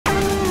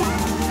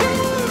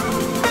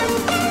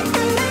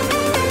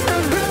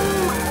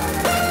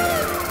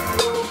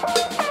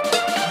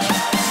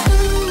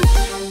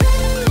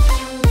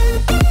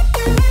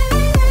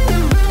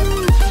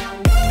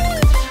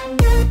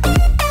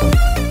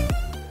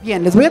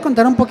Bien, les voy a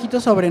contar un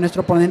poquito sobre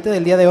nuestro ponente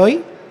del día de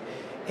hoy.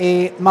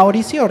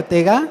 Mauricio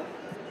Ortega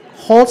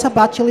holds a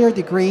bachelor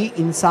degree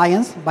in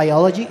science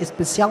biology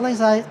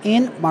specialized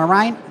in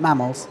marine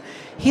mammals.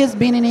 He has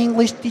been an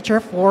English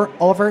teacher for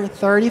over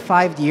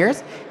 35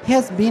 years. He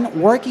has been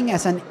working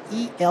as an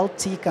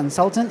ELT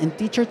consultant and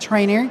teacher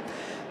trainer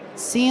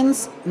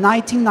since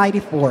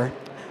 1994.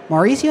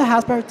 Mauricio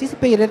has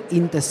participated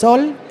in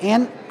TESOL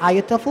and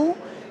IATOFL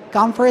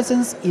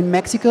conferences in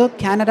Mexico,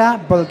 Canada,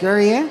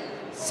 Bulgaria,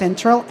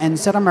 Central and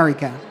South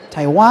America,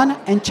 Taiwan,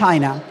 and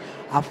China.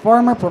 A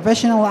former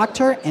professional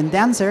actor and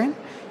dancer,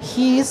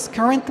 he is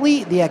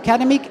currently the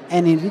academic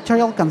and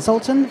editorial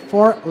consultant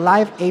for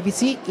Live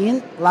ABC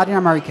in Latin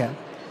America.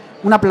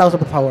 Un aplauso,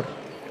 por favor.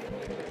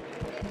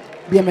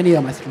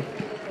 Bienvenido, maestro.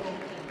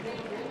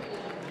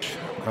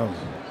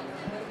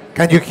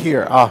 Can you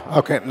hear?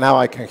 Okay, now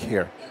I can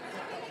hear.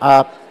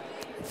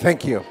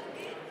 Thank you.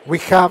 We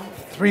have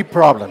three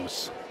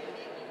problems.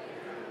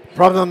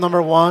 Problem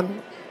number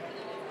one,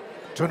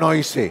 too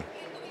noisy.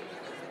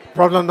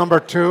 Problem number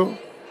two,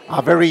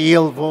 a very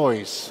ill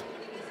voice.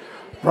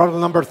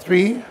 Problem number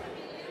three,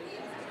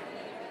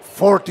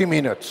 40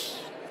 minutes.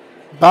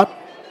 But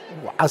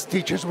as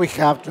teachers, we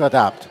have to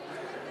adapt.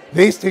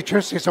 These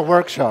teachers is a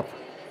workshop.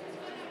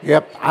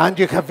 Yep, and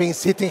you have been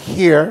sitting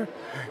here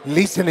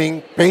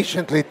listening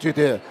patiently to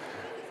the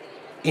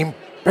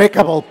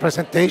impeccable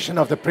presentation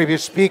of the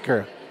previous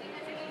speaker.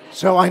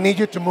 So I need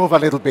you to move a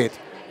little bit.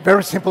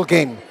 Very simple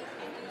game.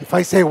 If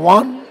I say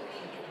one,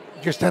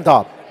 you stand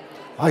up.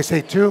 I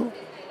say two,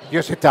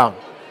 you sit down.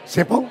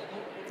 Simple?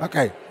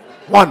 Okay.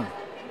 One.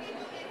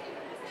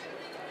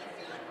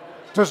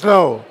 Too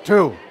slow.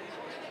 Two.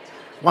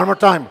 One more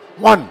time.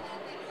 One,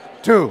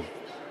 two,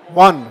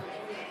 one,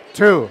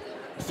 two,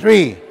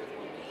 three.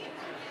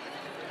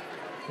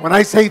 When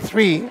I say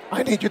three,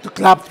 I need you to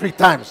clap 3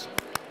 times.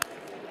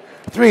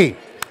 Three,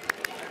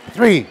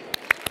 three,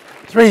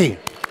 three,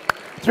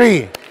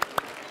 three,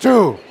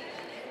 two.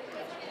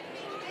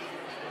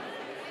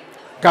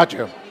 Got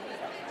you.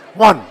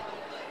 One,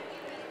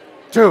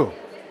 two,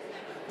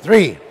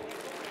 three,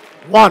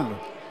 one,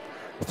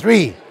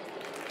 three,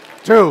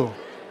 two,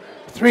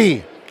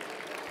 three,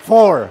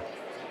 four.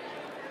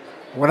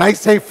 When I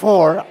say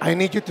four, I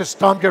need you to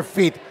stomp your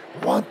feet.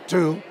 1,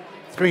 2,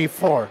 3,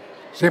 4.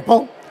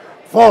 Simple?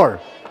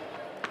 Four,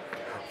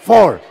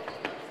 four,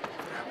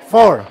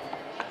 four,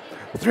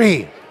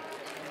 three,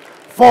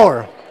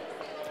 four,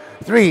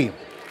 three,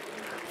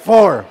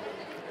 four,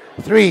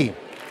 three,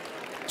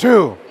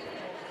 two.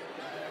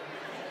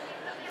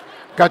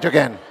 Got you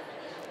again.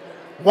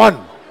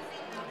 1,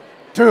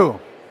 2,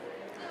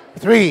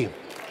 3,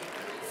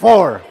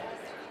 4,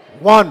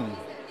 1,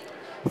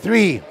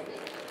 3,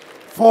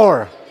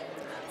 4,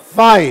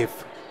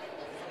 5.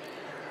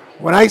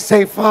 When I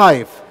say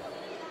 5,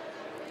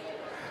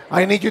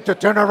 I need you to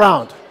turn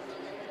around.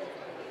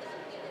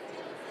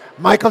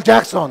 Michael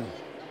Jackson.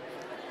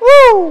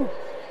 Woo!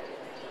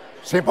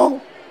 Simple.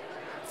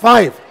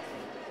 5.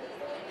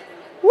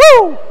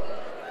 Woo!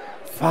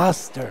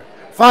 Faster.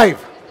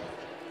 5.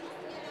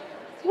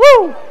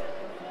 Woo!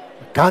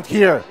 Can't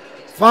hear.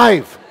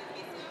 5.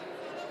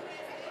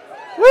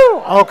 Woo!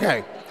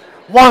 Okay.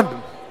 1.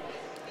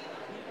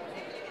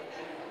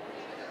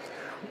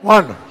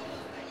 1.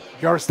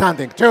 You're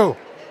standing. 2,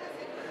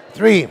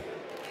 3,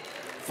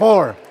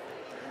 4,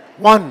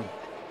 1,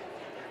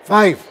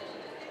 5,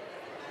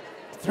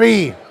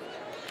 3,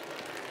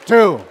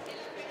 2.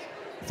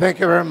 Thank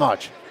you very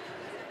much.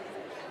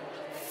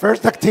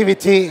 First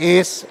activity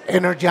is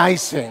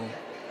energizing.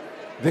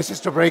 This is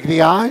to break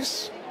the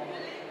ice.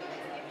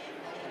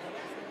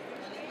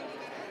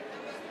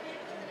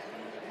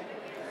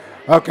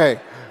 Okay,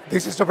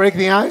 this is to break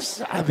the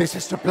ice, and this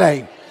is to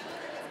play.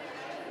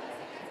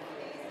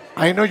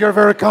 I know you're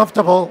very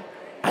comfortable.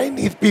 I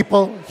need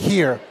people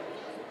here.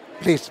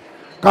 Please,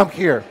 come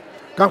here.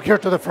 Come here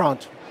to the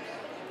front.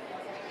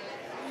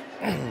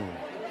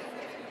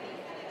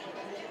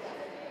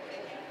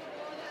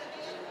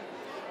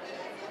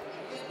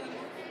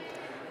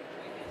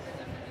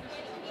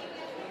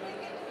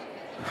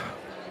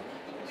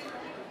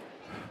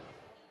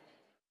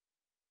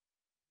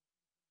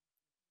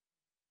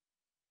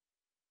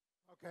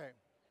 Okay.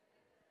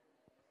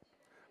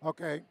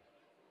 Okay.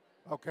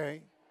 Okay.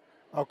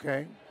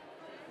 Okay.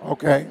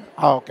 Okay.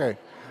 Okay.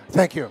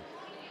 Thank you.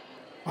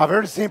 A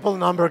very simple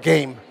number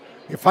game.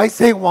 If I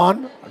say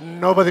 1,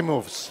 nobody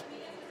moves.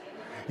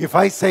 If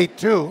I say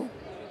 2,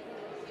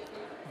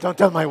 don't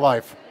tell my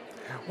wife.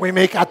 We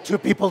make a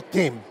 2-people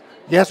team.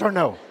 Yes or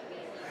no?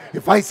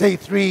 If I say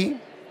 3,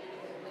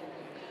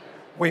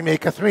 we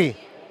make a 3.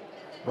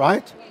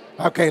 Right?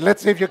 Okay,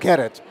 let's see if you get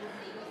it.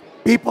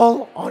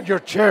 People on your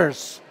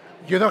chairs,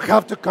 you don't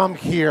have to come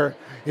here.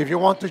 If you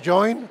want to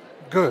join,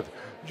 good.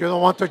 You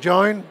don't want to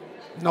join,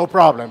 no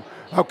problem.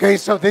 Okay,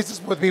 so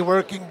this would be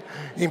working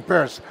in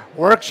pairs.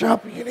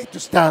 Workshop, you need to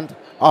stand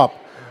up.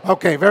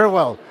 Okay, very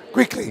well.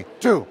 Quickly,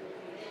 2.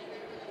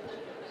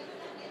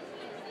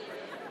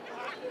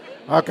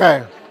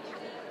 Okay.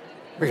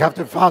 We have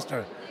to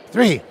faster.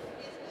 3.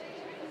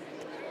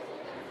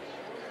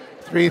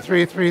 Three,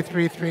 three, three,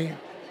 three, three.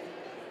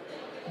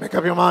 Make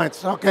up your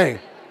minds. Okay.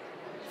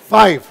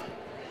 5.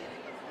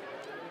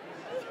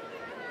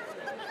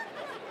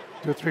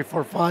 2, 3,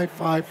 4, 5,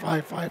 5,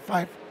 5, 5,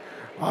 5.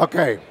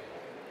 Okay.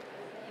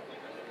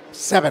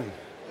 7.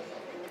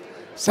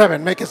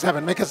 7. Make a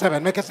 7. Make a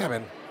 7. Make a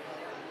 7.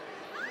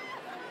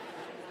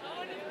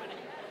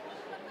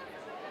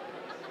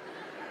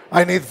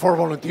 I need 4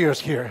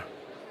 volunteers here.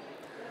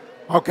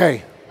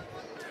 Okay.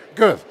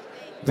 Good.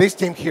 This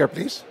team here,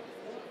 please.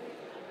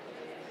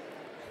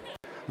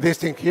 This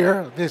team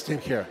here. This team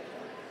here.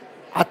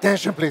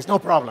 Attention, please. No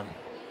problem.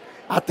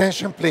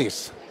 Attention,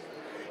 please.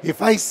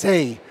 If I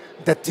say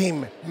the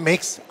team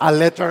makes a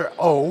letter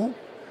O,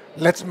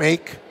 let's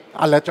make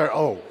a letter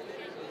O.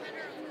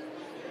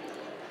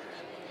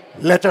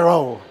 Letter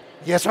O.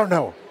 Yes or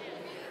no?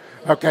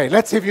 Okay,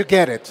 let's see if you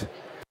get it.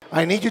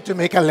 I need you to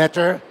make a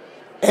letter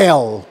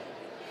L.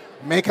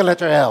 Make a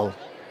letter L.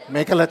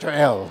 Make a letter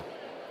L.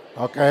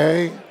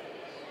 Okay.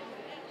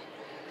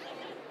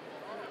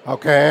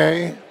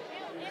 Okay.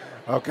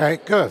 Okay,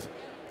 good.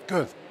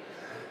 Good.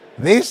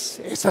 This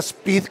is a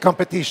speed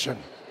competition.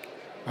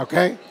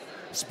 Okay?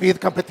 Speed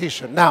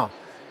competition. Now,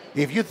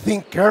 if you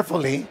think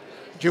carefully,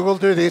 you will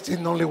do this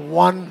in only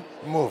one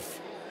move.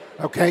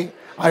 Okay?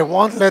 I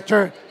want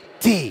letter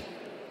T.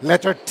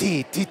 Letter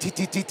T. T, T,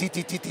 T, T, T,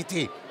 T, T, T,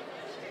 T.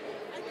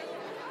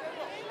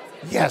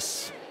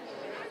 Yes.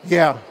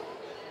 Yeah.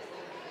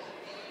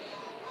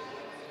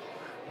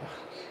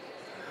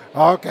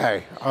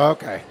 Okay.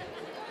 Okay.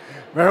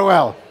 Very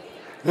well.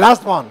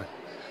 Last one.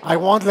 I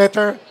want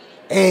letter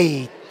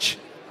H.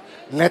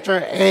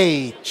 Letter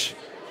H.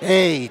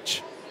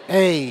 H.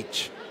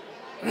 H.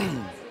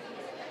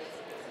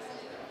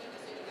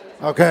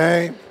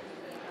 Okay.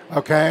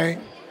 Okay.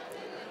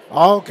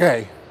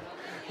 Okay.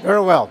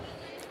 Very well.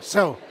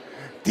 So,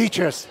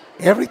 teachers,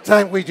 every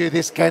time we do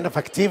this kind of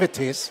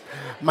activities,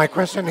 my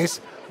question is,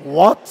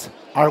 what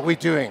are we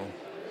doing?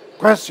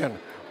 Question,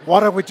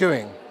 what are we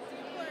doing?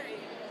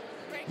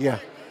 Yeah.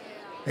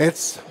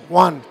 It's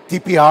 1,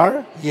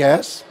 TPR,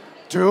 yes.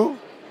 2,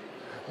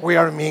 we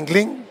are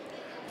mingling.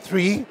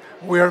 3,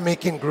 we are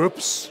making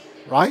groups,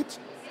 right?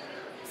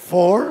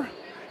 4,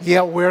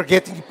 yeah, we're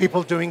getting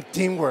people doing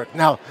teamwork.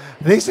 Now,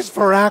 this is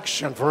for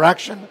action. For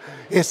action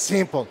is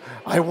simple.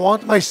 I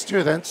want my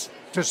students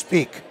to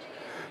speak.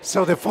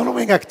 So the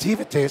following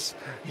activities,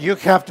 you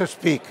have to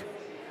speak.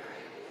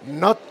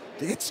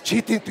 It's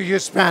cheating to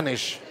use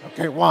Spanish.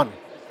 Okay, 1.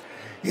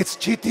 It's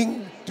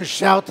cheating to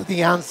shout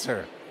the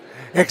answer.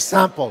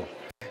 Example,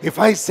 if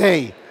I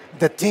say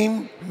the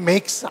team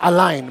makes a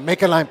line,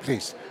 make a line,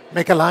 please.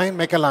 Make a line,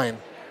 make a line,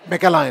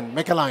 make a line,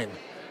 make a line.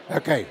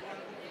 Okay,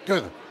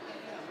 good.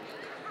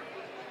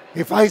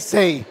 If I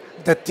say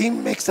the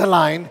team makes a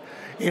line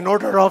in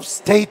order of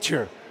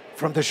stature,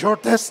 from the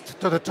shortest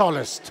to the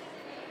tallest.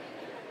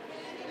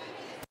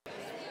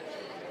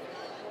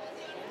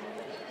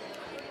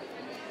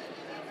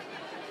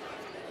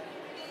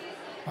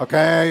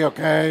 Okay,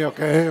 okay,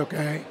 okay,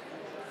 okay.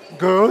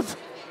 Good,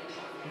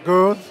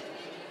 good.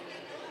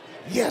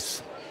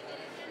 Yes.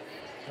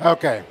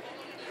 Okay.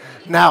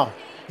 Now,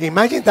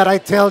 imagine that I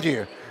tell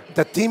you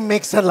the team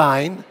makes a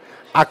line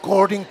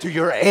according to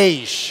your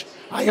age.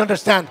 I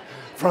understand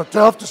from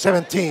 12 to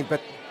 17,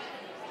 but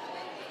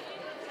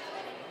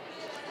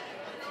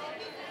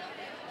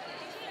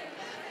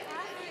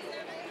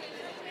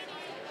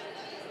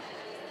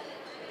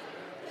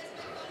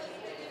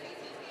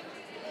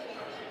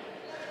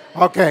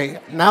okay,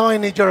 now I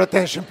need your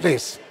attention,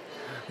 please.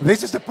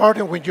 This is the part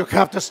in which you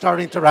have to start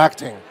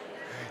interacting.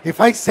 If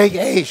I say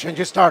age and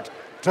you start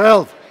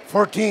 12,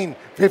 14,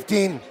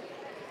 15,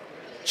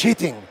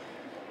 cheating,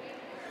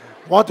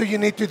 what do you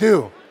need to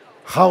do?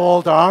 How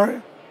old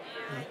are?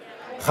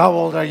 How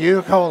old are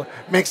you? How old?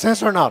 Makes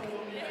sense or not?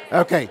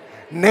 Okay,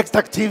 next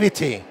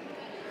activity.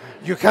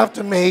 You have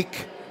to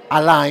make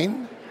a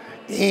line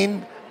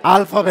in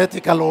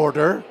alphabetical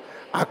order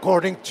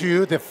according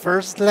to the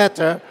first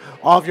letter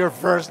of your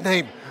first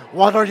name.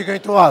 What are you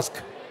going to ask?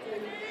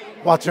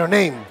 What's your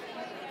name?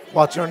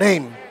 What's your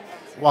name?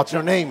 What's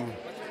your name?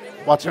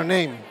 What's your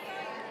name?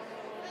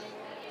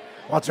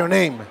 What's your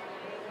name?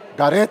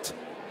 Got it?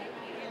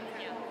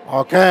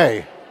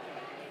 Okay.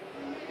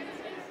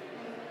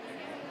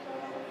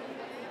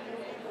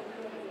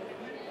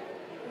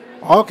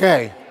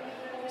 Okay.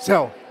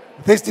 So,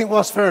 this thing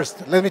was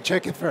first. Let me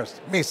check it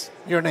first. Miss,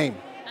 your name?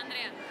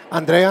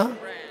 Andrea?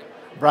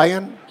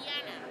 Brian?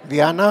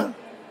 Diana?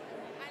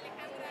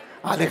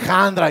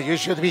 Alejandra, you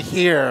should be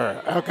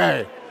here.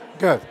 Okay,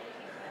 good.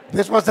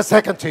 This was the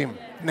second team.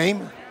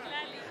 Name?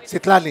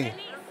 Citlali.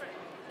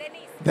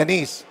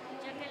 Denise.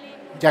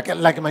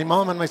 Jacqueline, like my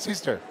mom and my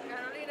sister.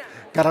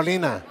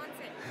 Carolina.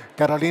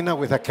 Carolina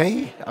with a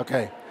K?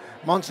 Okay.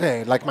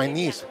 Monse, like my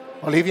niece.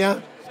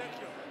 Olivia?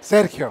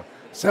 Sergio.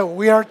 So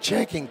we are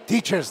checking.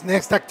 Teachers,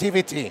 next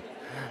activity.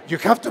 You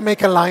have to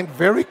make a line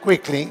very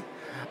quickly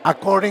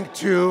according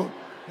to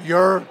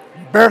your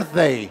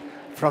birthday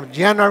from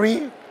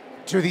January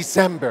to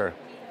December.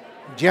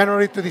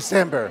 January to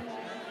December.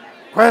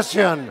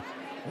 Question,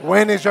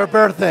 when is your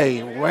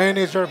birthday? When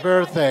is your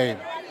birthday?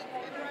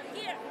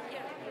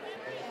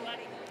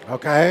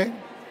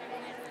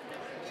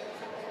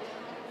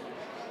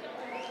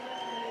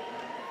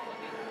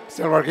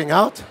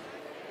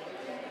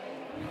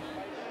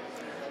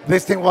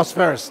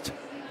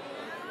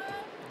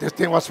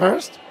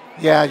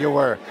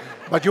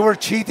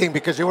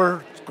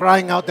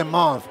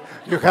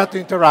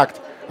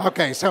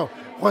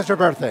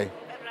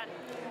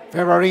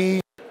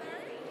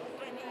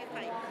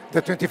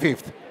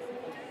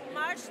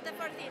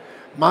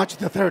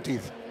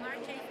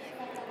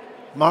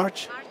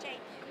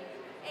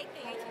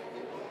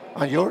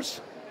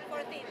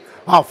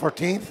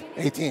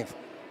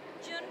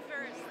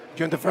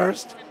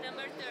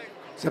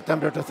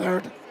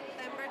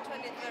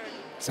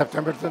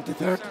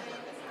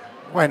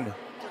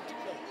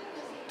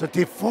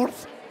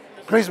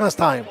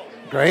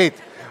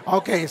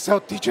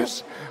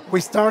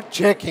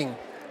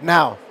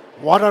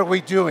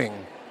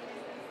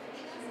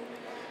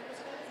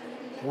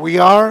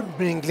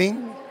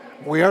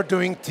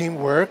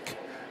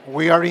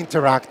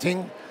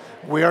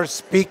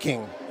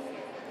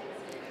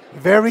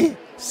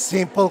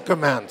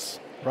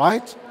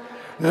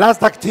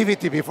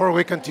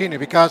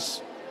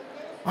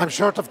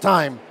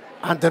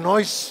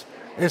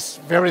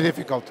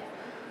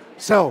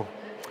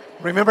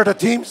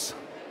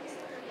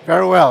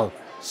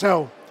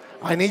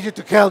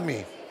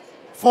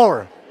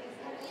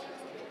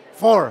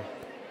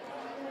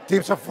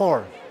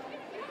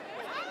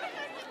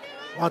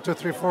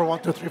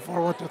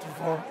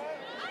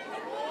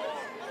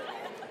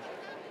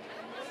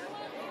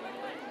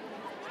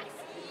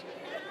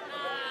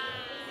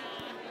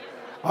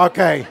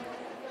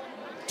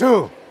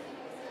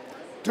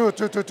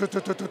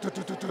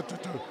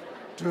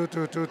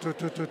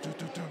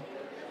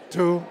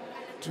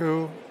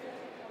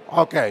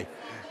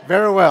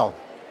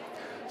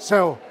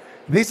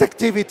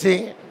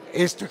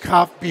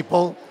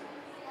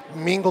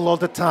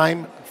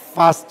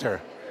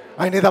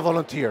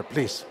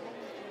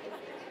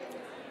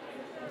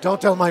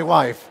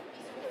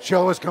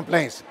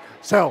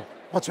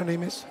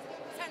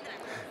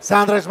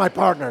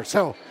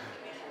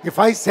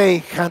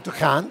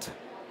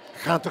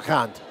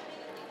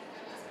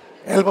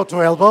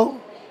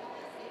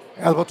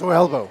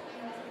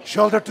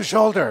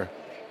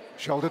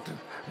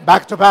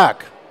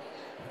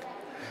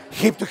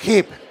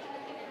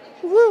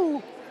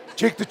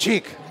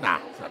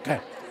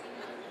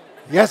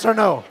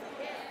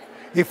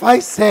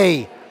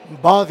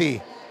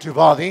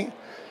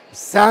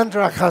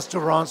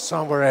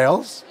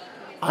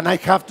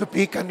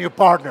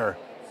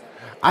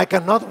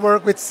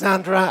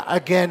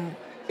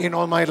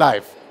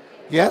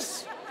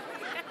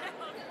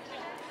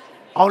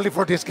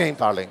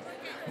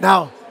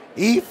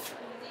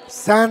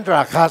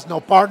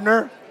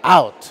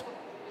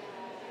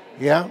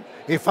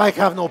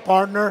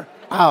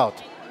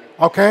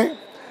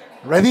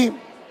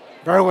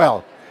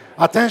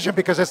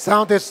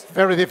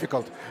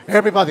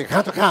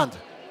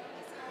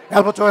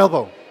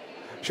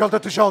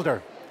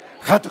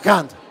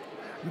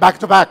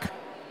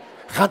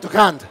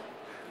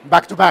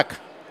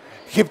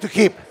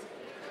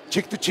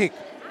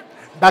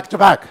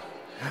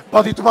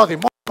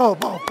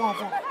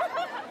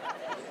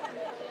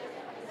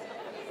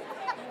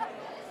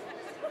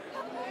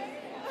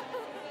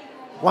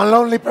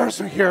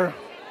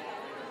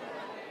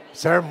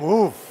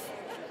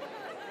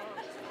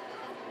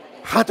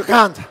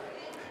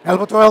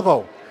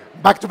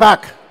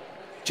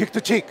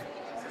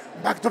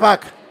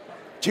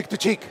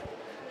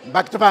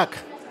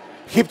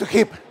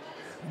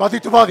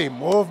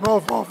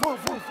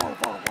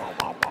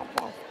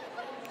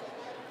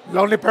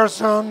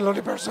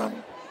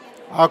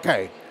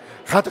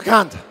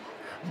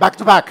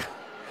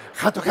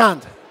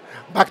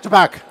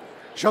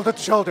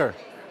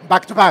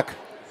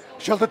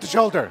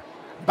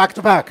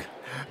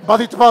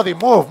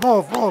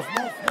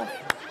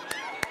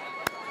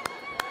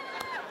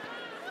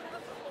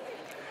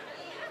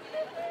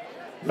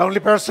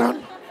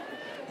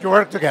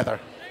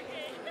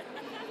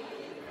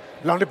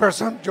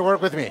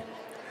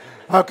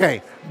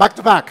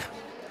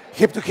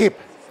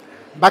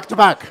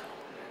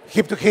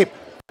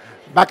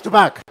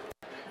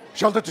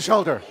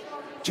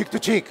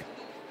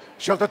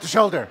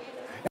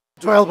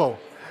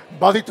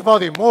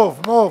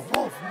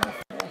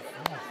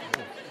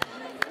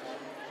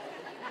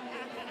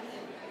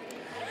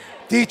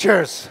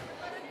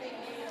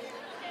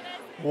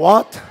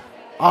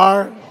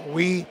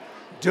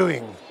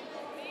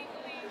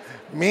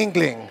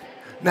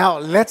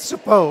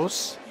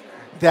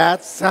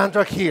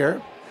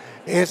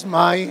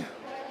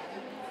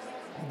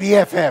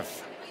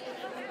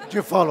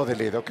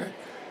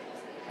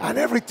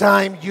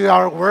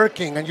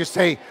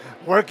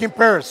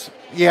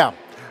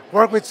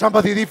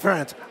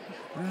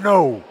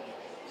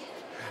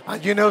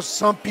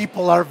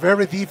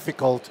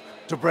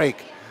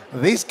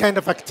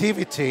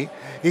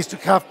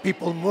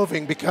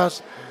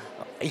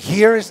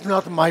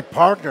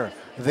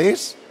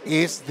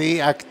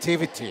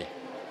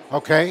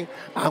 Okay?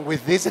 And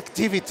with this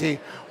activity,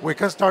 we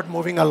can start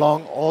moving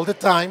along all the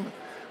time.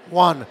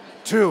 One,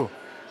 two,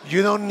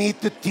 you don't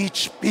need to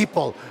teach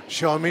people,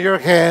 show me your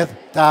head,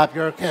 tap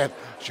your head,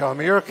 show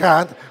me your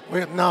hand.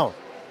 No,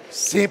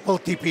 simple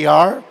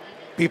TPR,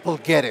 people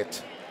get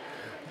it.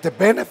 The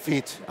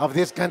benefit of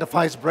this kind of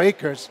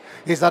icebreakers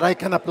is that I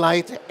can apply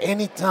it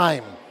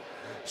anytime.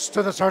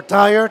 Students are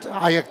tired,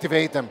 I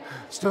activate them.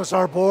 Students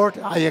are bored,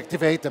 I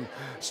activate them.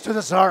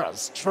 Students are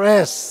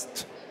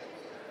stressed.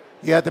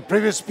 Yeah, the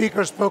previous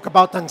speaker spoke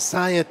about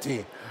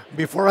anxiety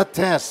before a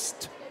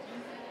test.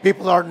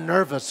 People are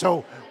nervous,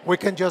 so we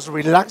can just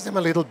relax them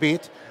a little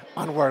bit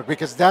and work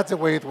because that's the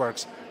way it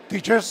works.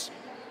 Teachers,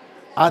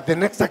 the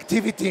next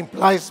activity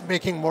implies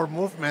making more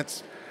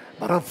movements,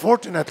 but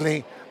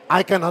unfortunately,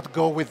 I cannot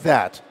go with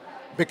that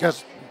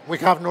because we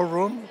have no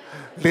room,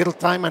 little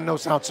time, and no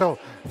sound. So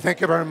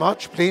thank you very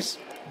much. Please,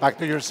 back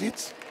to your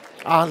seats,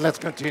 and let's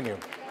continue.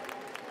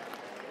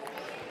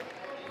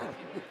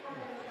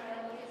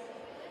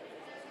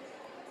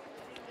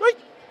 Uy,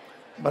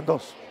 van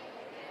dos.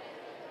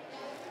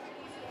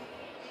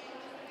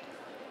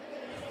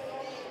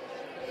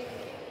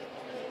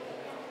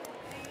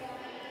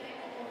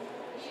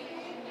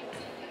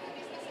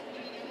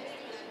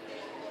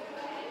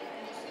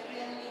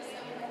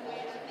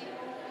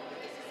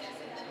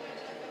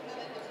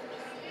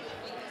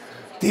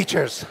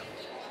 Teachers,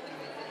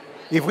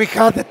 if we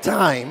had the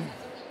time,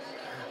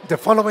 the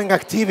following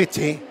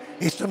activity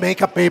is to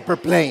make a paper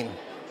plane.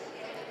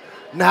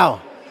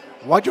 Now,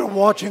 what you're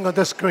watching on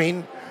the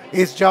screen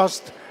is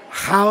just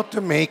how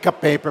to make a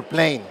paper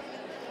plane.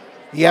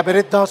 Yeah, but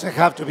it doesn't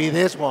have to be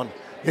this one.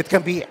 It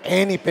can be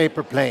any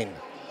paper plane.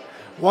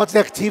 What's the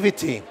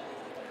activity?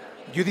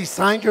 You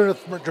design your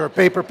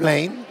paper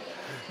plane.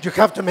 You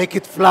have to make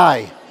it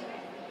fly.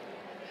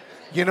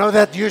 You know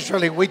that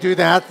usually we do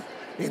that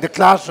in the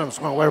classrooms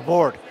when we're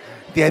bored.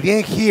 The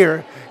idea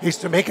here is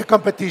to make a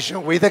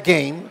competition with a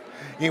game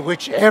in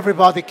which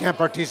everybody can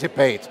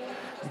participate.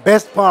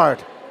 Best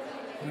part,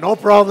 no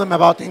problem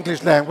about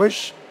English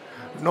language,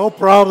 no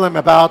problem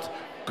about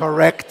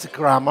correct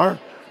grammar.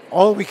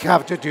 All we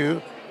have to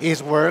do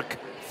is work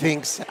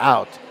things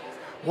out.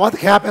 What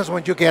happens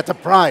when you get a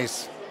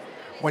prize?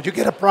 When you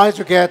get a prize,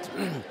 you get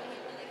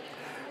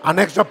an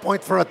extra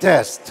point for a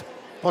test,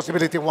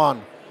 possibility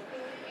one.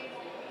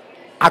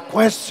 A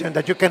question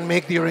that you can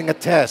make during a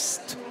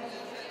test.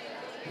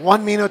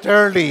 1 minute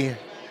early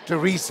to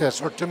recess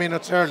or 2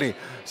 minutes early.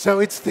 So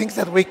it's things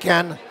that we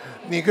can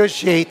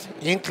negotiate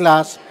in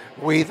class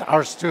with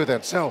our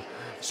students. So,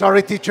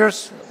 sorry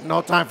teachers,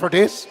 no time for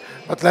this,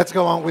 but let's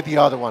go on with the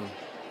other one.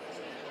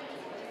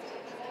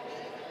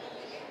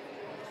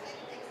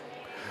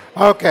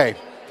 Okay,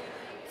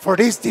 for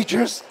these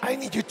teachers, I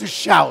need you to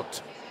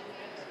shout.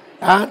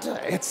 And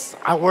it's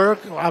a work,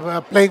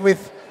 a play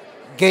with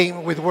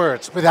game with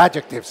words, with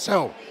adjectives.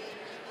 So,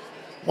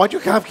 what you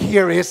have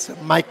here is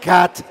my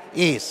cat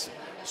is.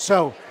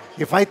 So,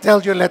 if I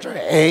tell you letter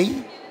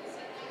A,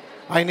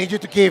 I need you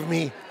to give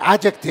me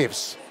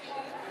adjectives.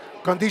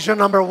 Condition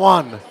number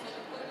one,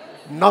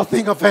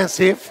 nothing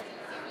offensive,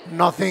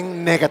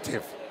 nothing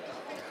negative.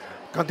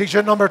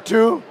 Condition number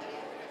two,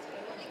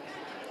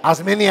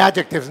 as many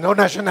adjectives, no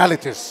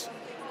nationalities.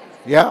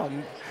 Yeah?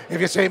 If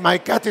you say my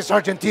cat is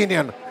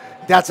Argentinian,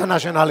 that's a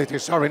nationality,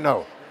 sorry,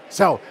 no.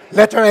 So,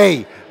 letter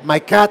A, my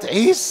cat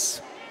is?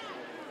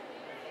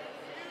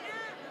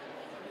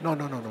 No.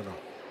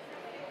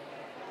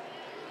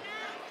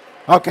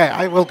 Okay,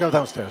 I will go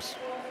downstairs.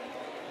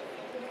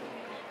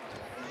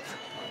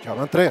 Ya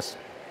van tres.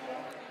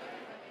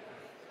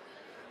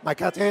 My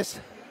cat is?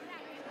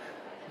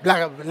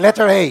 Black.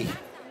 Letter A,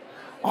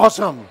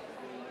 awesome.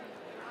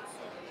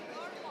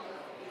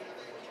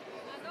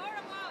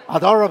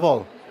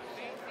 Adorable.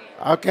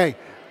 Okay.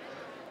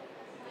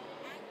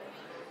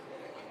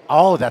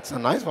 Oh, that's a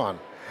nice one.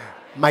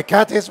 My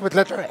cat is with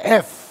letter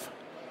F.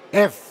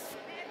 F.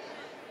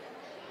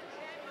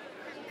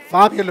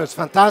 Fabulous,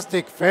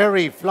 fantastic,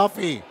 fairy,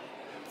 fluffy,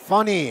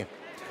 funny.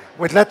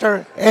 With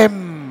letter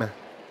M.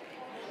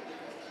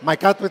 My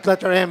cat with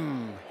letter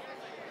M.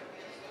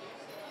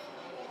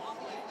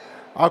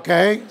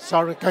 Okay,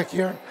 sorry, can't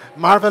hear.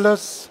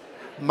 Marvelous,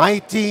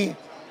 mighty,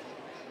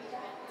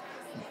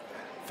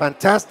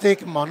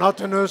 fantastic,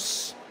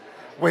 monotonous.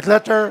 With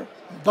letter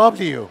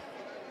W.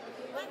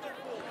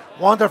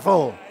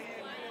 Wonderful,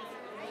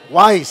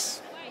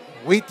 wise,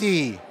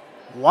 witty,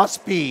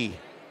 waspy,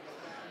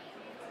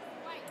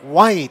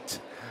 white.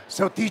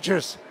 So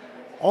teachers,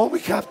 all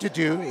we have to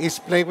do is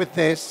play with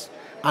this,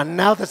 and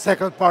now the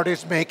second part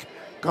is make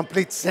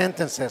complete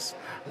sentences.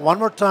 One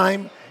more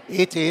time,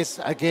 it is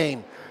a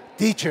game.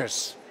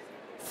 Teachers,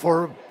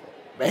 for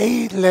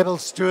A-level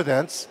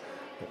students,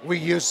 we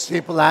use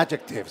simple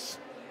adjectives.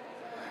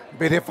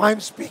 But if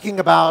I'm speaking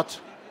about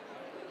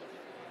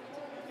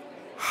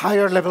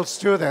higher level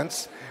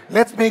students,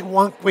 let's make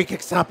one quick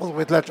example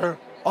with letter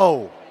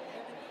O.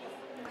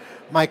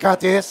 My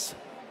cat is?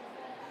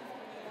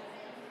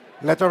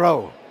 Letter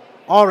O.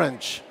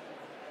 Orange.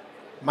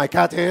 My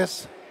cat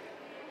is?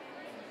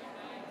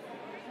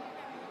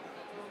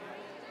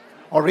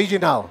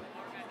 Original.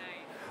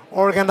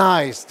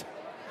 organized,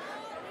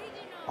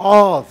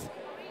 odd,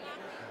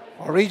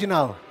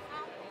 original.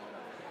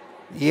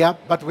 Yeah,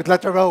 but with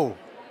letter O.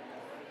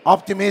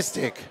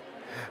 Optimistic.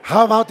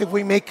 How about if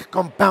we make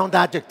compound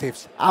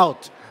adjectives?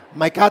 Out.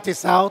 My cat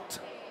is out.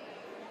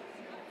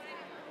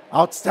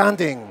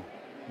 Outstanding.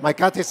 My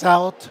cat is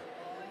out.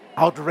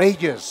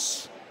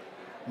 Outrageous.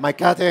 My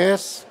cat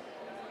is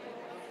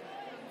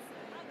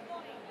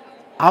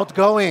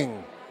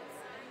outgoing.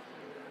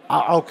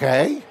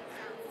 Okay.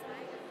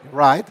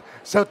 Right.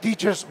 So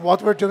teachers,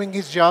 what we're doing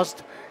is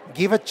just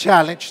give a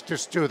challenge to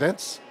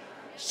students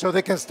so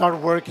they can start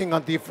working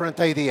on different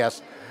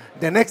ideas.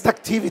 The next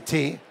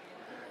activity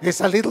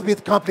is a little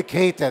bit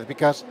complicated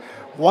because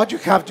what you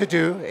have to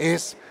do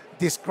is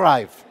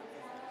describe.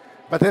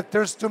 But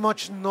there's too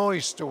much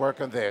noise to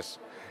work on this.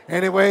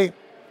 Anyway,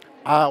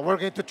 we're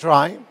going to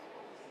try.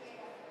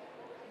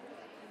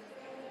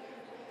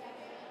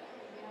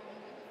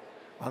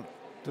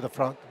 To the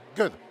front.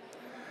 Good.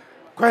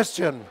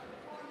 Question.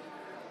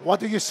 What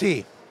do you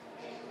see?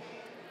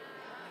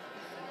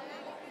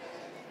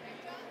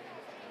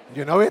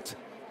 You know it?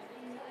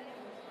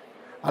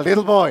 A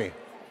little boy.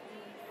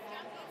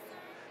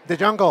 The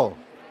jungle.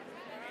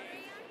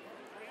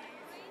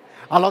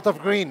 A lot of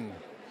green.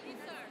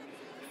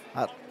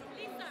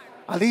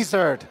 A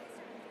lizard.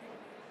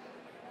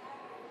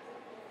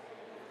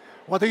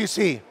 What do you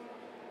see?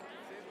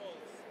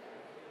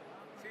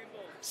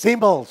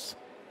 Symbols.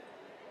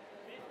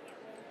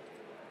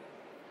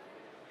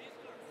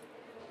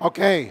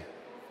 Okay.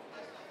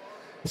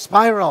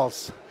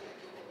 Spirals.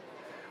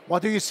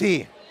 What do you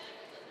see?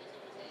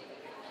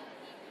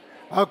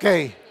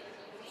 Okay.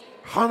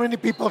 How many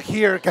people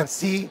here can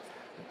see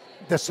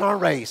the sun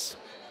rays?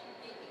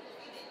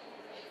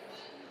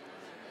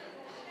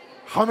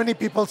 How many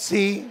people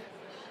see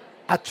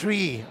a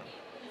tree?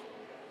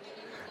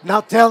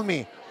 Now tell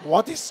me,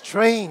 what is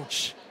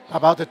strange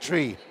about a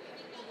tree?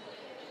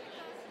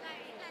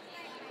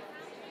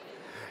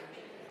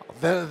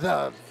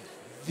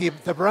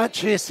 The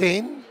branch is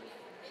in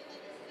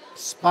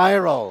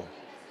spiral,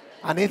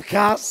 and it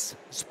has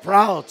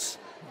sprouts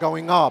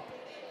going up.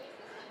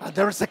 And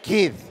there's a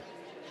kid,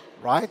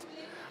 right?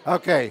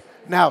 Okay,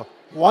 now,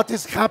 what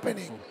is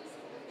happening?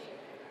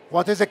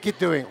 What is the kid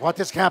doing? What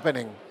is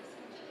happening?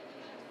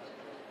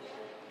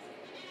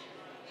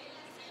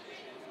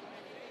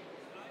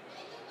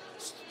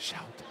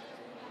 Shout.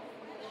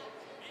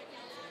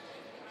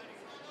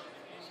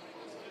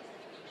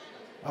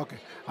 Okay,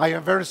 I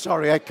am very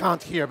sorry, I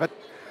can't hear, but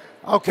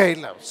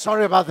okay,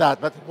 sorry about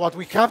that. But what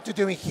we have to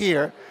do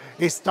here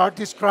is start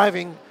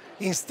describing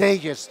in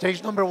stages.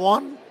 Stage number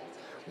 1,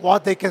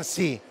 what they can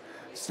see.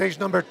 Stage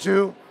number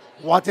 2,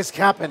 what is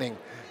happening.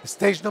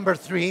 Stage number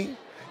 3,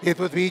 it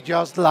would be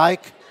just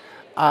like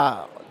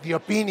the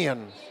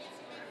opinion.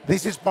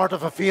 This is part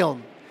of a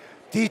film.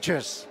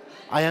 Teachers,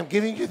 I am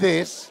giving you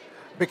this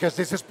because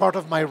this is part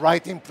of my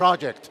writing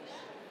project.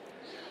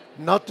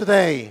 Not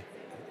today.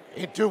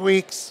 In 2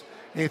 weeks,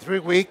 in 3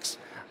 weeks,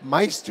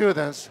 my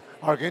students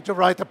are going to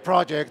write a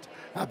project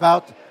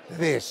about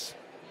this.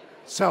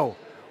 So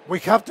we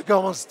have to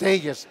go on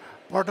stages.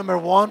 Part number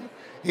 1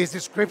 is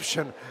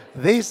description.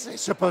 This is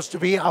supposed to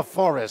be a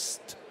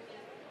forest.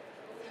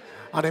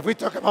 And if we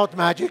talk about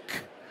magic,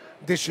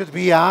 this should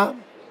be a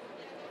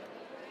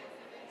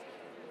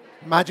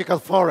magical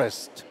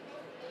forest.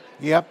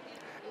 Yep.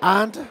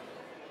 And,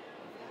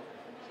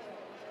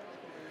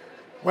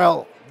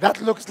 well, that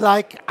looks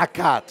like a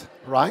cat,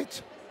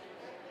 right?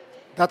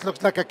 That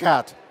looks like a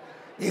cat.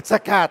 It's a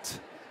cat.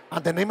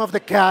 And the name of the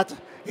cat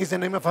is the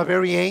name of a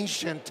very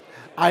ancient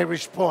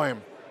Irish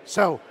poem.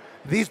 So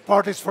this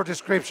part is for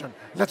description.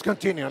 Let's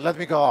continue. Let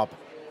me go up.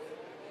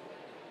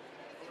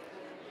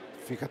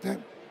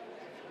 Fíjate.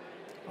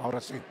 Ahora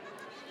sí.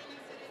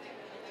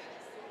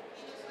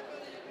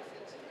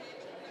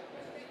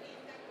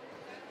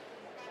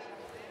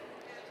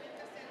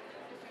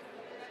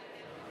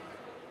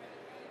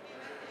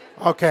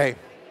 Okay.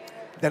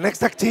 The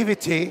next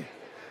activity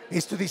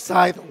is to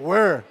decide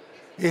where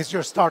is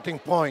your starting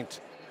point.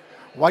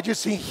 What you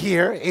see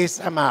here is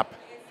a map.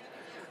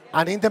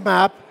 And in the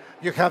map,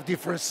 you have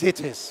different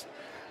cities.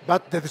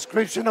 But the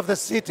description of the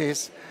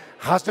cities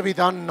has to be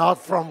done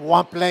not from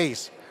one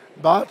place,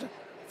 but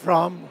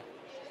from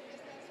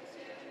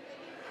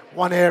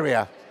one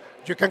area.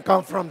 You can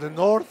come from the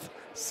north,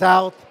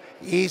 south,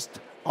 east,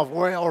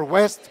 or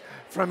west,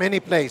 from any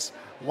place.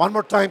 One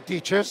more time,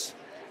 teachers.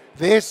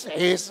 This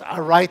is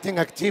a writing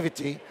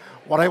activity.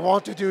 What I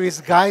want to do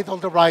is guide all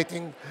the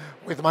writing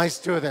with my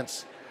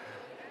students.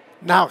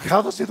 Now,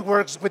 how does it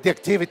work with the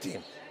activity?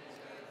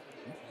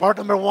 Part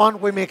number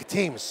 1, we make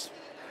teams.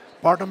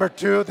 Part number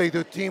 2, they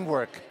do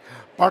teamwork.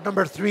 Part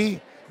number 3,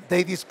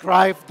 they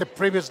describe the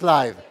previous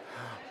slide.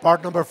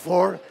 Part number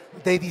 4,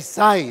 they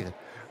decide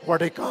where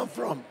they come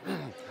from.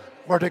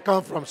 Where they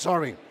come from,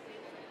 sorry.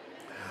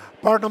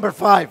 Part number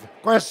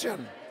 5,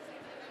 question.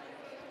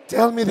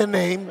 Tell me the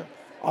name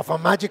of a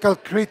magical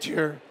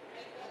creature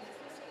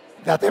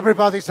that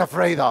everybody's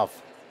afraid of.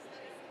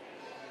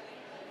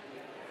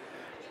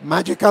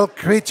 Magical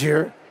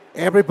creature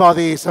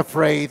everybody is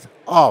afraid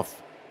of?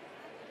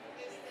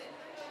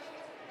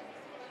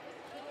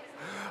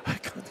 I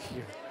can't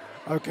hear.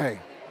 Okay.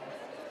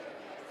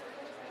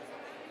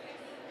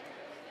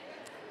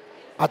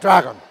 A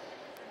dragon.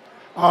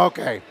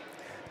 Okay.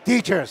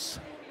 Teachers,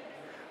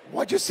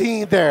 what you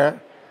see in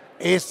there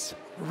is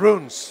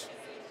runes,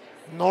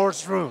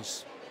 Norse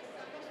runes.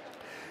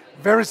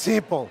 Very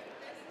simple.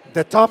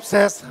 The top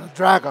says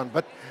dragon,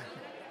 but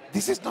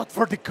this is not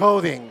for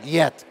decoding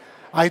yet.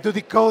 I do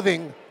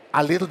decoding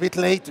a little bit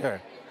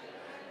later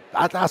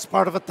as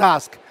part of a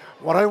task.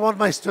 What I want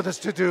my students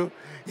to do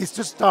is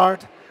to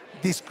start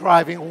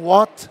describing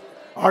what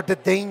are the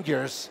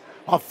dangers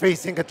of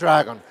facing a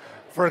dragon.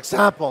 For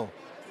example,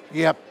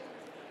 yep,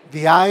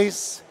 the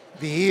eyes,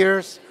 the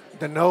ears,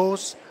 the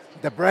nose,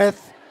 the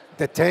breath,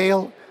 the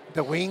tail,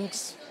 the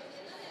wings,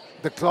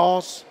 the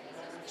claws.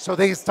 So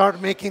they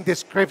start making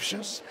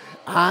descriptions,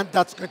 and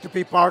that's going to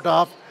be part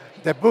of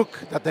the book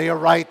that they are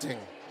writing.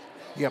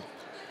 Yep.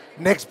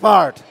 Next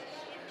part,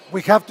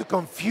 we have to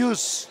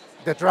confuse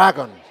the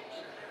dragon.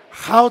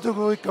 How do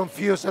we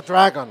confuse a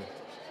dragon?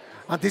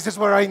 And this is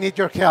where I need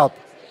your help.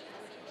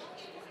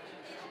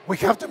 We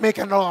have to make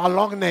a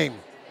long name.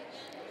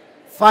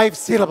 5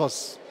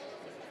 syllables,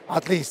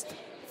 at least.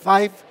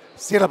 5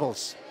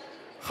 syllables.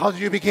 How do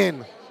you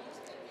begin?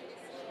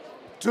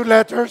 2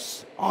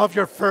 letters of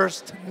your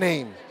first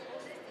name.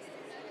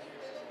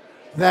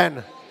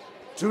 Then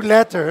 2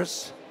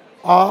 letters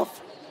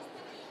of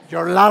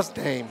your last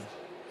name.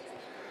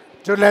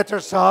 2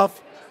 letters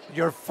of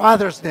your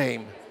father's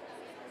name.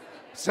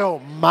 So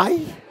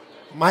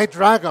my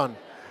dragon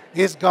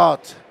is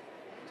got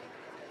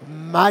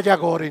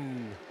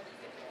Mayagorin.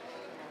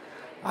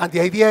 And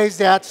the idea is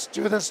that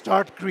students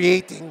start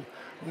creating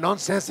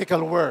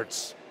nonsensical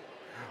words.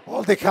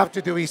 All they have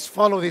to do is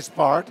follow this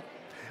part,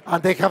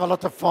 and they have a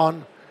lot of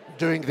fun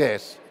doing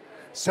this.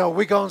 So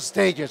we go on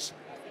stages: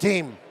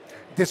 team,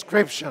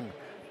 description,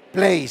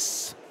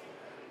 place,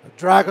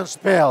 dragon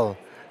spell.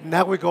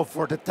 Now we go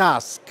for the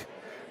task.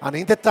 And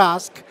in the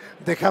task,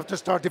 they have to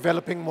start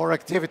developing more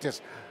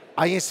activities.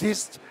 I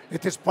insist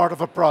it is part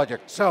of a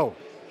project. So,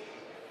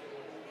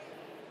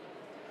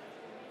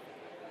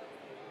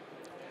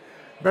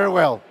 very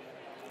well.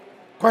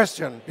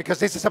 Question, because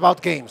this is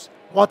about games.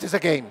 What is a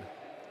game?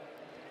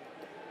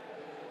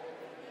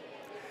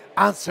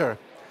 Answer.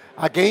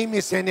 A game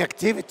is any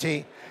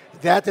activity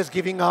that is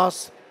giving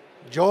us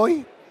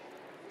joy,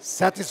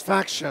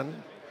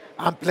 satisfaction,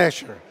 and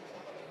pleasure.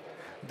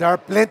 There are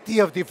plenty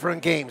of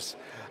different games.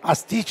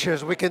 As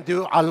teachers, we can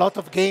do a lot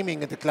of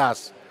gaming in the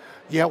class.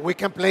 Yeah, we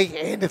can play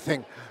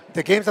anything.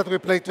 The games that we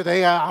play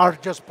today are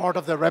just part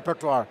of the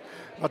repertoire,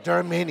 but there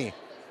are many.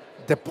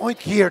 The point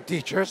here,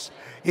 teachers,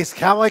 is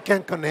how I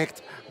can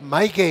connect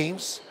my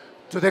games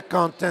to the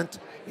content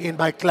in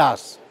my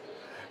class.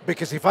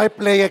 Because if I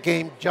play a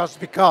game just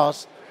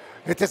because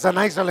it is an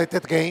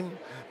isolated game,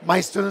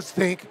 my students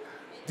think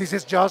this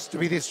is just to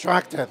be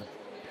distracted.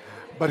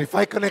 But if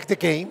I connect the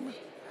game,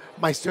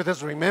 my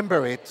students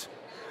remember it,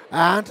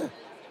 and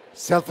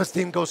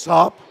self-esteem goes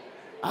up.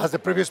 As the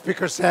previous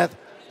speaker said,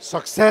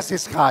 success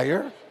is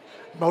higher,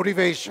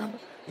 motivation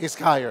is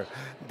higher.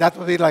 That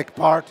would be like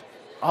part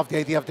of the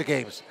idea of the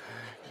games.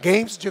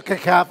 Games, you can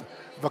have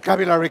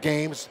vocabulary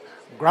games,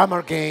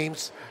 grammar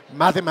games,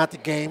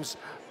 mathematics games,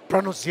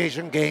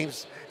 pronunciation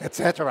games,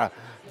 etc.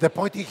 The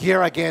point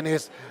here again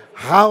is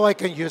how I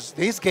can use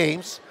these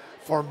games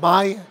for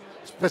my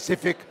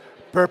specific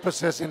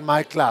purposes in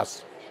my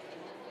class.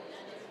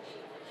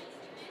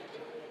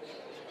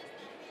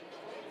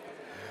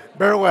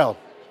 Very well.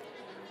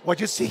 What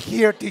you see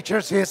here,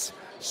 teachers, is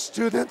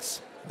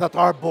students that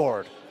are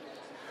bored.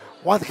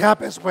 What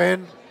happens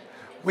when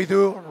we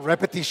do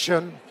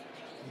repetition,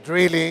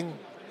 drilling,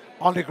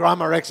 only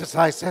grammar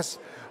exercises,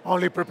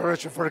 only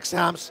preparation for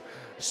exams?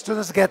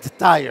 Students get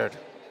tired.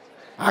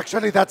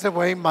 Actually, that's the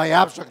way my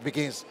abstract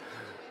begins.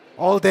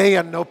 All day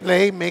and no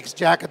play makes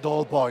Jack a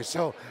dull boy.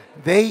 So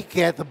they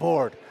get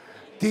bored.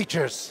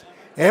 Teachers,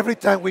 every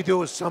time we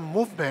do some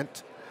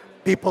movement,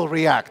 people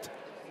react.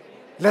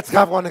 Let's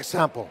have one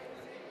example.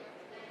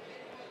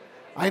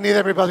 I need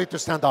everybody to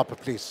stand up,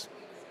 please.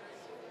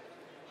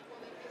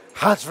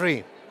 Hands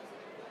free.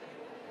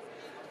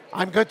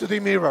 I'm going to the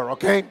mirror,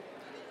 okay?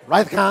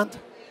 Right hand,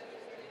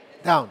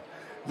 down.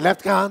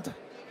 Left hand,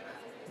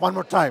 one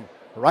more time.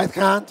 Right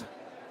hand,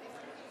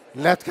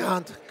 left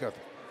hand, good.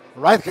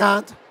 Right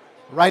hand,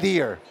 right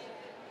ear,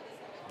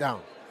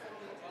 down.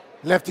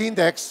 Left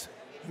index,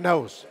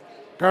 nose,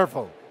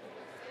 careful.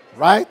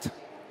 Right,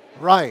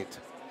 right,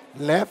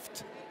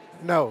 left,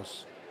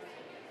 nose.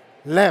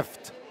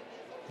 Left,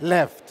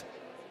 left,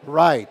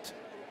 right,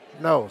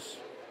 nose.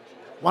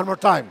 One more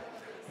time.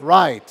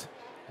 Right,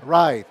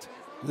 right,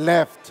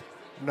 left,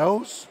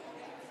 nose.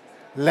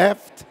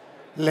 Left,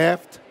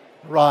 left,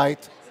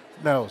 right,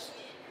 nose.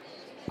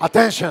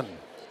 Attention.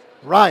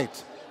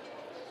 Right,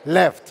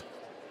 left,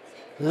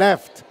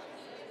 left,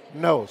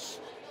 nose.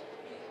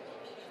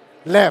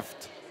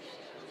 Left,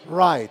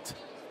 right,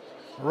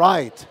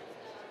 right,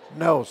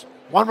 nose.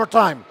 One more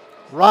time.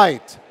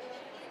 Right,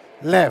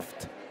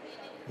 left,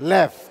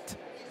 left,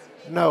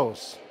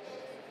 nose,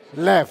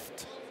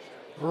 left,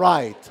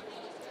 right,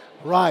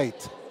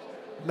 right,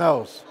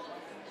 nose.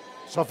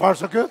 So far,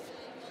 so good?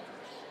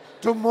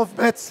 Two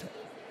movements,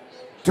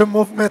 two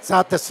movements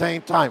at the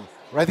same time.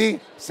 Ready,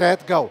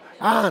 set, go.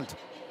 And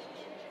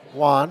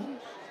one,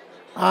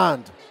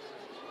 and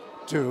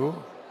two,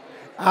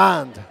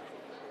 and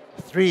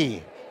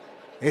three.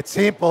 It's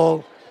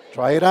simple.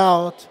 Try it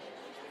out.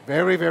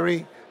 Very,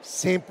 very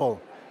simple.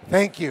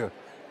 Thank you.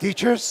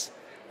 Teachers,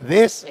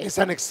 this is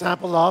an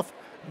example of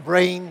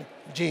brain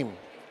gym.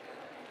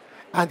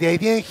 And the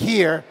idea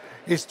here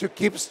is to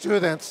keep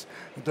students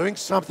doing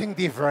something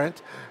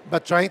different,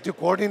 but trying to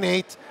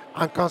coordinate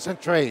and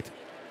concentrate.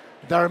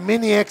 There are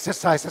many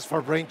exercises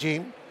for brain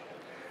gym,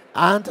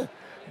 and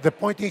the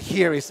point in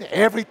here is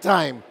every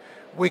time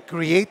we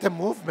create a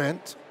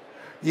movement,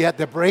 yet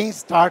the brain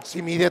starts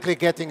immediately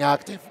getting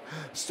active.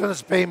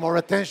 Students pay more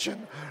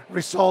attention,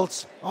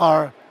 results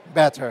are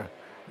better.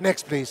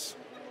 Next, please.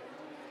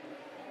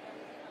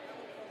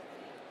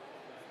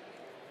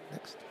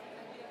 Next.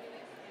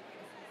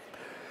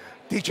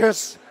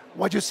 Teachers,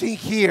 what you see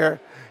here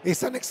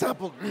is an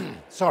example,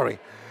 sorry,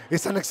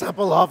 it's an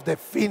example of the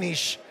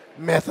finish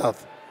method.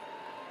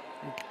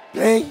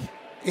 Play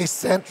is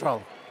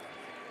central.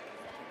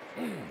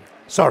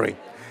 Sorry,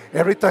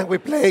 every time we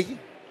play,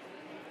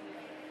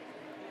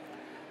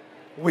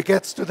 we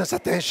get students'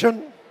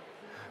 attention.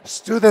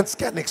 Students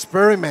can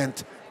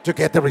experiment to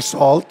get the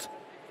result.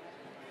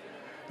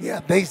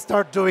 Yeah, they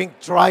start doing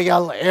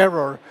trial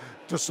error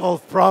to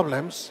solve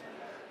problems.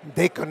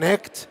 They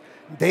connect,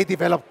 they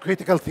develop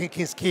critical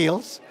thinking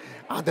skills,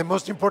 and the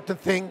most important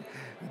thing,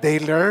 they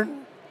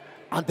learn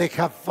and they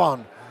have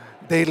fun.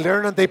 They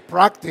learn and they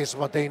practice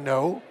what they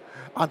know,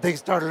 and they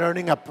start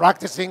learning and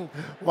practicing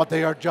what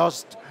they are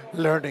just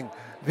learning.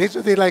 This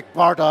would be like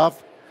part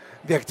of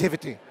the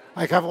activity.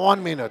 I have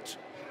 1 minute.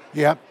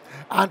 Yeah,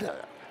 and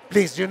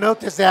please, you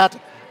notice that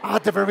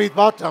at the very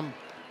bottom,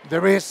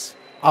 there is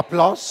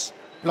applause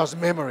plus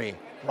memory,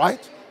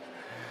 right?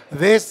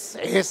 This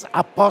is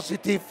a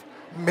positive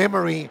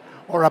memory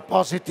or a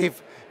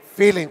positive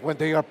feeling when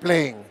they are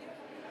playing.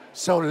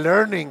 So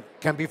learning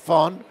can be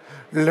fun.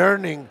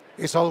 Learning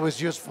is always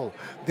useful.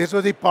 This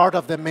will be part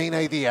of the main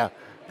idea.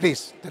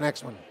 Please, the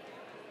next one.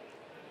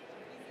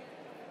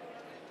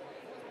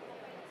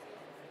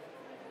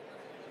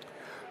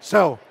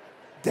 So,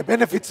 the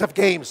benefits of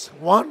games.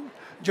 One,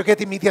 you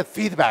get immediate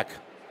feedback.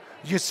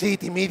 You see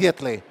it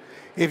immediately.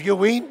 If you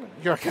win,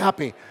 you're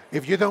happy.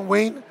 If you don't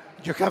win,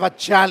 you have a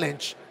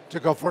challenge to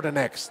go for the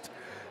next.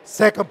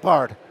 Second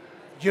part,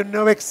 you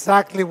know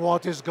exactly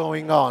what is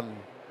going on.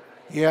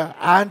 Yeah,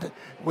 and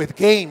with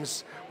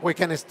games, we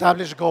can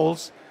establish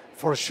goals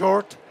for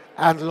short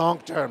and long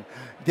term.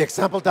 The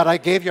example that I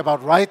gave you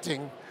about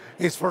writing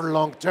is for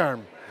long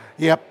term.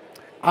 Yep,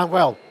 and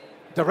well,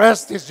 the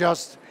rest is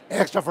just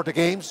extra for the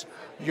games.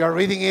 You're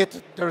reading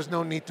it, there's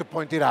no need to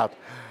point it out.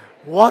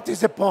 What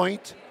is the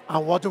point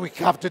and what do we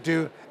have to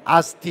do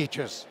as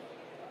teachers?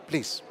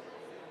 Please.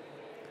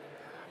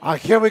 And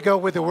here we go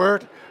with the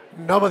word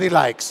nobody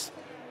likes,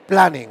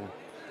 planning,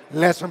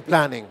 lesson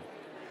planning.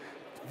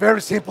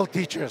 Very simple,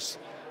 teachers.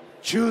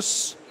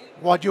 Choose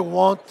what you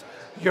want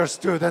your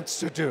students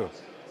to do.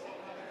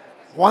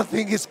 One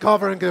thing is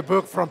covering the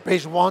book from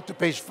page 1 to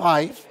page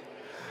 5.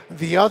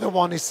 The other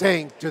one is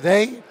saying,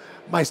 today,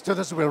 my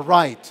students will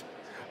write.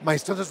 My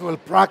students will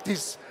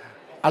practice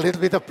a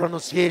little bit of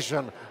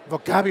pronunciation,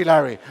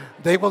 vocabulary.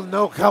 They will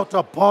know how to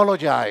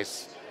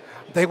apologize.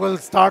 They will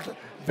start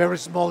very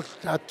small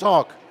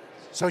talk.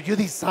 So you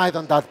decide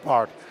on that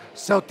part.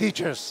 So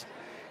teachers,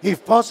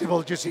 if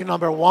possible, you see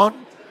number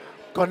 1,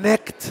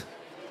 connect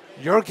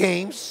your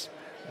games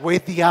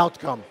with the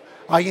outcome.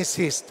 I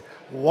insist,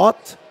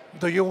 what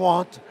do you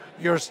want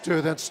your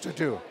students to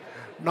do?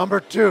 Number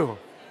 2,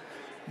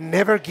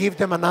 never give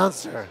them an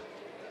answer.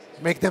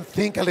 Make them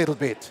think a little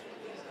bit,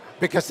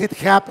 because it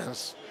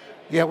happens.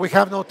 Yeah, we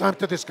have no time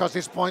to discuss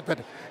this point, but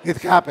it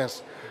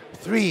happens.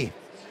 3,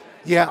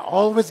 yeah,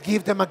 always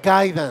give them a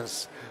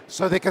guidance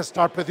so they can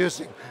start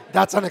producing.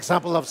 That's an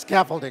example of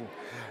scaffolding.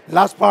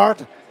 Last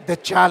part, the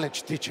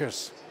challenge,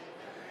 teachers.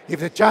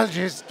 If the challenge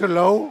is too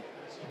low,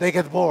 they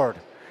get bored.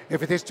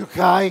 If it is too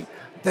high,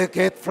 they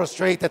get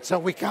frustrated. So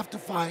we have to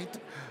find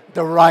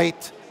the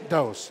right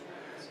dose.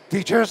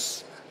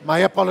 Teachers, my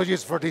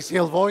apologies for this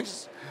ill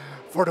voice.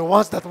 For the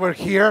ones that were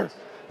here,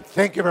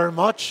 thank you very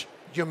much.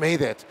 You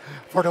made it.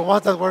 For the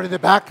ones that were in the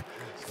back,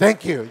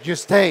 thank you. You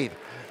stayed.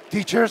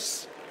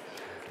 Teachers,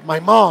 my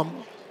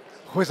mom,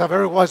 who is a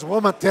very wise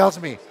woman, tells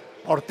me,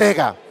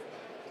 Ortega,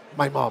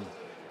 my mom,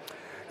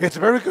 it's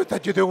very good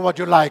that you do what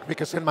you like,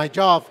 because in my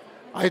job,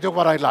 I do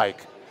what I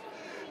like.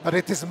 But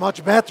it is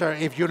much better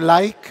if you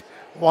like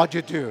what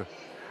you do.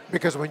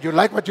 Because when you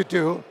like what you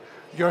do,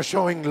 you're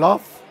showing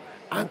love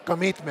and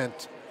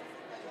commitment.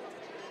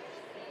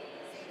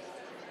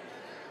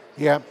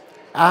 Yeah.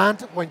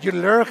 And when you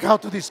learn how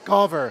to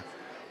discover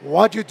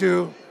what you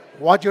do,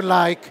 what you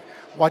like,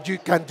 what you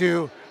can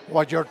do,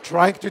 what you're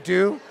trying to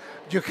do,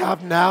 you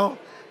have now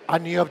a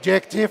new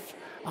objective,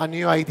 a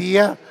new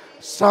idea,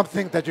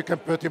 something that you can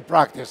put in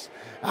practice.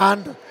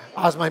 And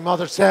as my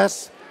mother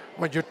says,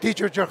 when you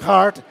teach with your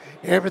heart,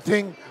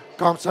 everything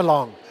comes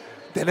along.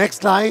 The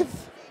next slide,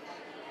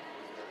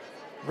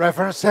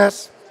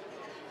 references.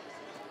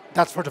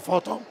 That's for the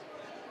photo.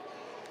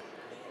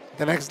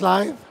 The next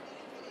slide.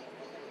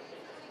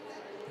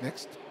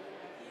 Next.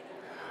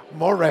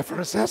 More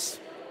references,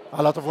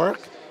 a lot of work.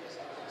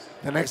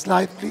 The next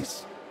slide,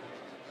 please.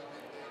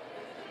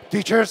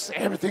 Teachers,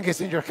 everything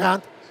is in your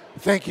hand.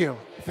 Thank you.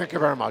 Thank you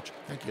very much.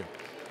 Thank you.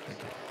 Thank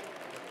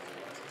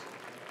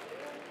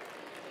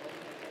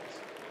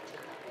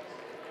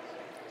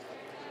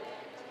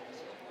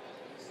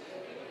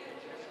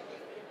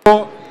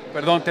you.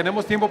 Perdón,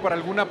 ¿tenemos tiempo para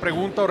alguna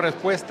pregunta o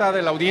respuesta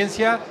de la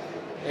audiencia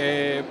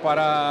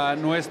para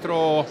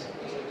nuestro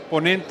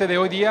ponente de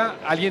hoy día?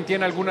 ¿Alguien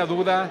tiene alguna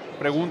duda,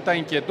 pregunta,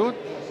 inquietud?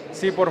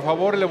 Sí, por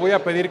favor, le voy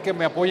a pedir que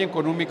me apoyen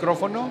con un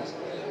micrófono.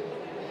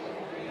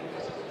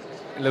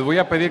 Les voy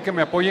a pedir que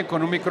me apoyen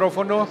con un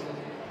micrófono.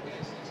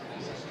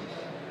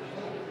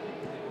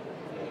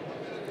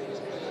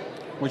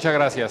 Muchas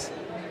gracias.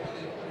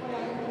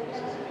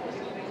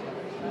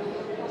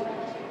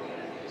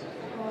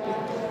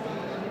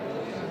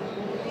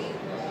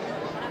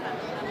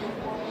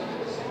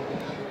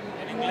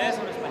 ¿En inglés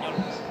o en español?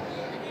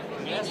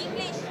 ¿Inglés?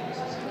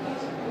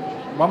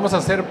 Vamos a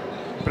hacer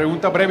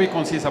pregunta breve y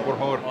concisa, por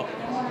favor.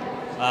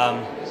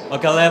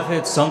 Okay, left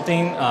it's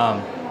something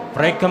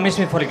very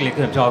commission for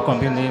the job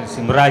company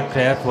in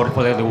Recrea for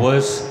the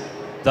words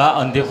that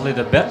and definitely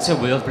the better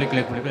will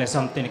particularly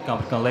something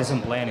can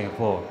lesson planning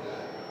for.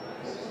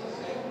 I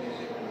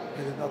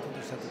did not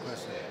understand the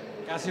question.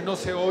 Casi no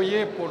se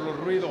oye por los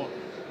ruidos.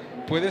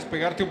 ¿Puedes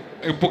pegarte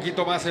un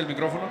poquito más el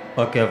micrófono?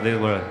 Okay, this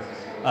word.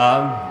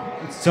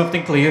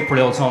 Something clear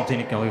for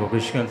something for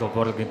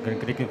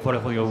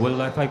your will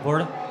life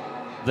for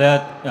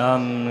that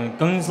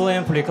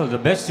counseling for the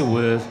best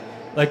words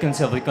like can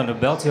say like on the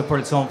belt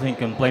for something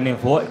complaining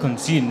for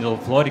continue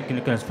Florida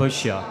can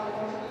special.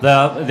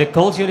 The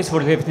culture is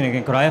for living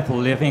and cry for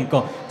living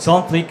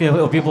something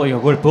people you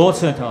good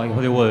person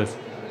for the words.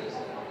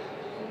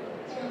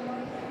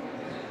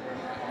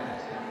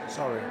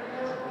 Sorry.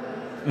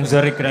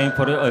 Very crying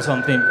for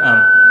something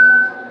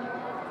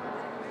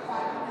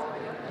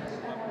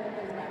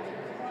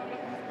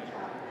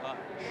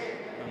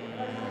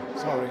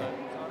Sorry.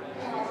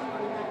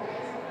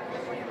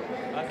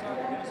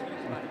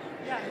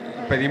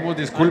 Pedimos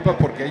disculpas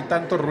porque hay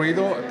tanto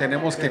ruido,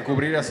 tenemos que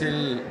cubrir así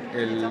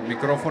el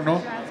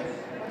micrófono.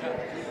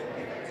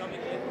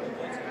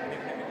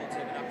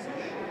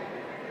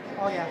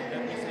 Oh, yeah.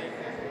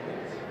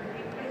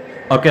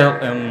 Okay,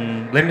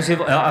 let me see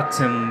plot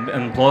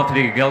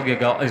the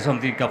Gelga is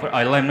something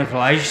I learned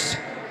flash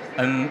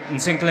and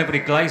simply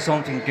reply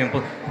something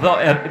well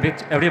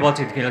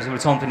everybody can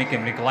something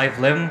can make life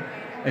live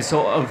and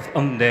so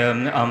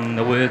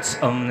the words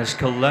the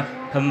skill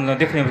the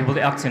different people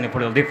the accent for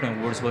the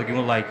different words will give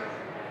like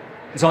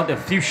it's not the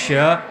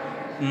future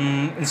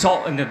and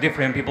so and the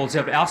different people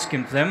have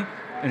asking them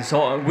and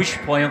so which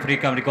point of the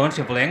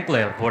concept for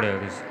English for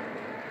this.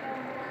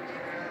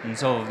 And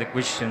so the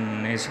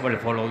question is what to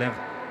follow them.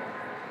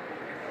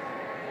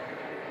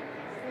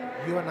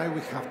 You and I, we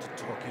have to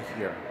talk in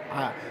here.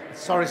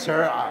 Sorry,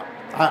 sir.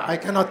 I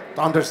cannot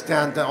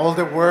understand. All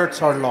the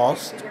words are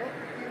lost.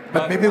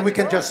 But maybe we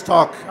can just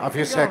talk a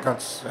few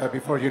seconds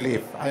before you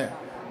leave. I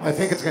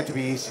think it's going to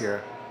be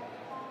easier.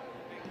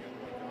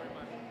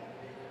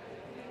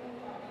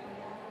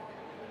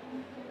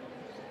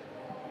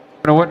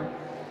 You know what?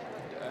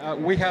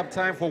 We have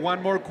time for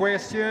one more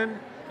question.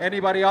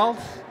 Anybody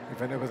else?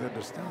 If anybody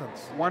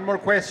understands. One more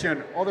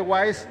question.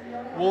 Otherwise,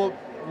 we'll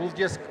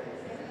just...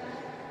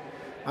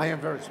 I am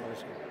very sorry,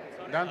 sir.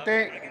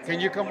 Dante, can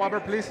you come over,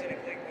 please?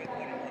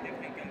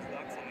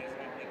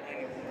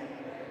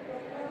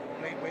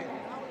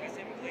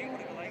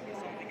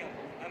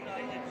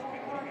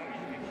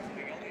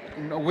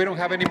 No, we don't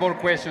have any more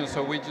questions,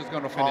 so we're just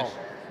going to finish. Oh.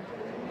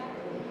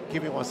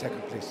 Give me 1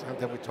 second, please, and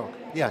then we talk.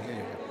 Yeah.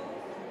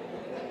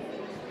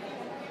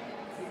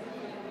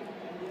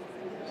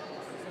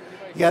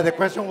 Yeah, the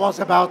question was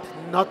about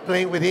not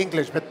playing with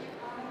English, but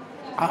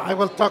I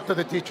will talk to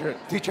the teacher.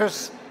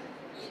 Teachers,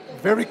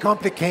 very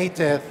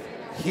complicated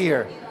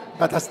here,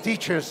 but as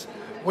teachers,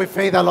 we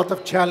face a lot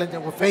of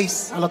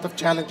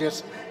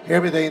challenges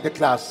every day in the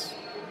class.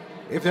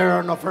 If there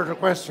are no further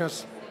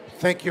questions,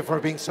 thank you for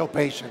being so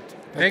patient.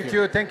 Thank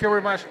you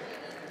very much.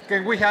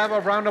 Can we have a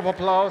round of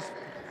applause?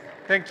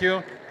 Thank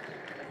you.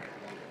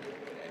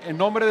 En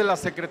nombre de la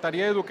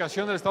Secretaría de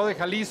Educación del Estado de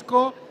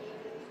Jalisco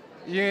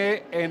y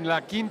en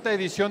la 5ª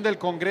edición del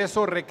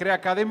Congreso Recrea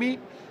Academy,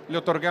 le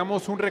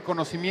otorgamos un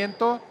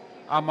reconocimiento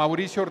a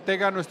Mauricio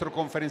Ortega, nuestro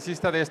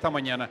conferencista de esta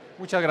mañana.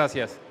 Muchas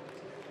gracias.